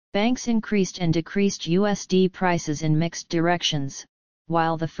Banks increased and decreased USD prices in mixed directions,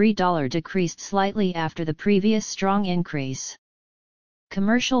 while the free dollar decreased slightly after the previous strong increase.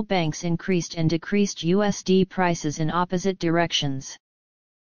 Commercial banks increased and decreased USD prices in opposite directions.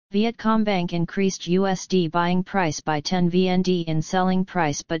 Vietcombank increased USD buying price by 10 VND in selling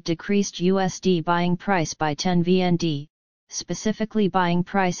price but decreased USD buying price by 10 VND, specifically buying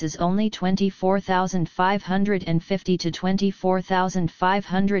price is only 24,550 to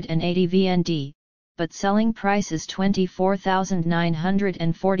 24,580 VND, but selling price is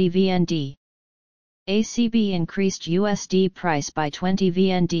 24,940 VND. ACB increased USD price by 20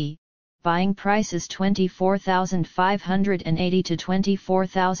 VND, buying price is 24,580 to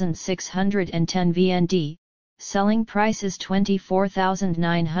 24,610 VND, selling price is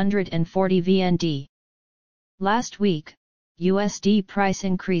 24,940 VND. Last week, USD price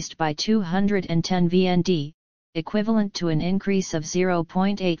increased by 210 VND, equivalent to an increase of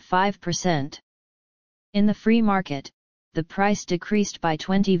 0.85%. In the free market, the price decreased by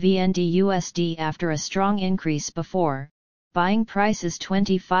 20 VND USD after a strong increase before. Buying price is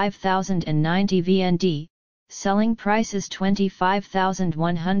 25,090 VND, selling price is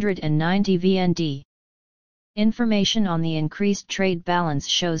 25,190 VND. Information on the increased trade balance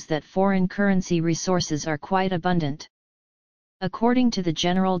shows that foreign currency resources are quite abundant. According to the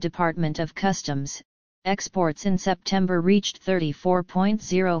General Department of Customs, exports in September reached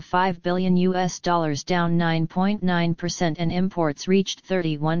 $34.05 billion down 9.9% and imports reached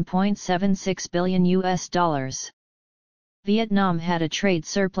 $31.76 billion. Vietnam had a trade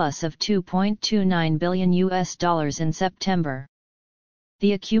surplus of $2.29 billion in September.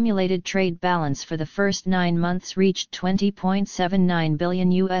 The accumulated trade balance for the first 9 months reached $20.79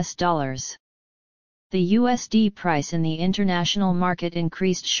 billion. The USD price in the international market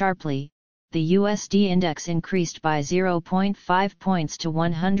increased sharply. The USD index increased by 0.5 points to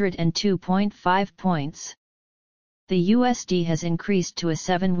 102.5 points. The USD has increased to a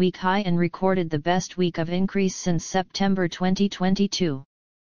 7-week high and recorded the best week of increase since September 2022.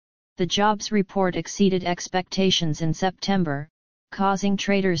 The jobs report exceeded expectations in September, causing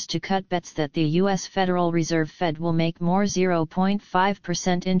traders to cut bets that the U.S. Federal Reserve Fed will make more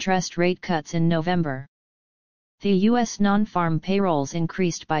 0.5% interest rate cuts in November. The U.S. non-farm payrolls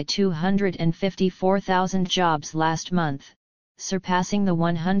increased by 254,000 jobs last month, surpassing the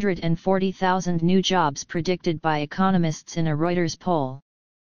 140,000 new jobs predicted by economists in a Reuters poll.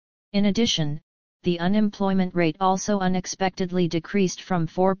 In addition, the unemployment rate also unexpectedly decreased from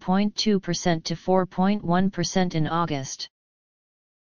 4.2% to 4.1% in August.